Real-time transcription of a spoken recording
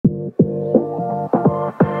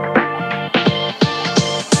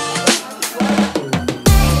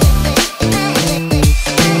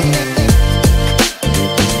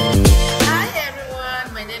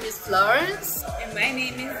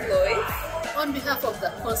on behalf of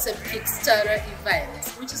the Concept Kickstarter event,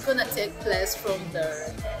 which is going to take place from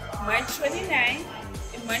the March 29th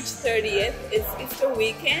and March 30th. It's Easter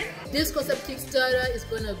weekend. This Concept Kickstarter is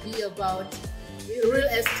going to be about real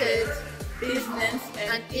estate, business,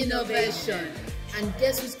 and innovation. And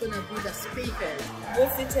guess who's going to be the speaker?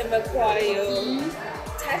 Westin Waltham,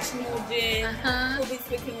 Tash Nugent, who'll be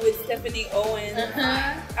speaking with Stephanie Owens,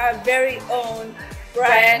 our very own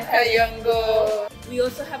Brian Kayongo. We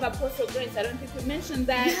also have Apostle Grace. I don't think we mentioned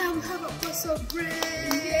that. Yeah, we have Apostle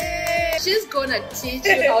Grace. Yay. She's gonna teach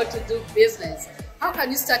you how to do business. How can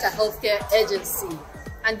you start a healthcare agency?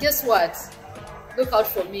 And guess what? Look out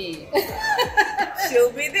for me.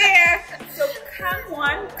 She'll be there. So come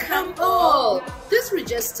one, come all. Please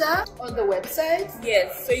register on the website.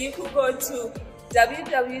 Yes, so you could go to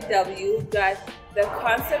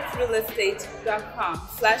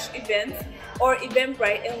www.theconceptrealestate.com/events or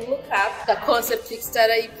Eventbrite and look up the Concept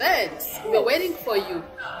Kickstarter event. We're waiting for you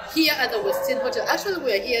here at the Westin Hotel. Actually,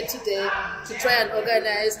 we're here today to try and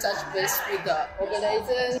touch base with the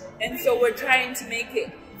organizers. And so we're trying to make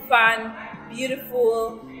it fun,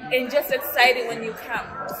 beautiful, and just exciting when you come.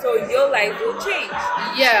 So your life will change.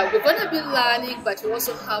 Yeah, we're gonna be learning, but we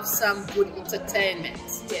also have some good entertainment.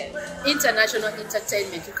 Yes. International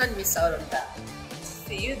entertainment. You can't miss out on that.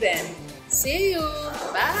 See you then. See you.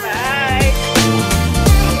 Bye. Bye.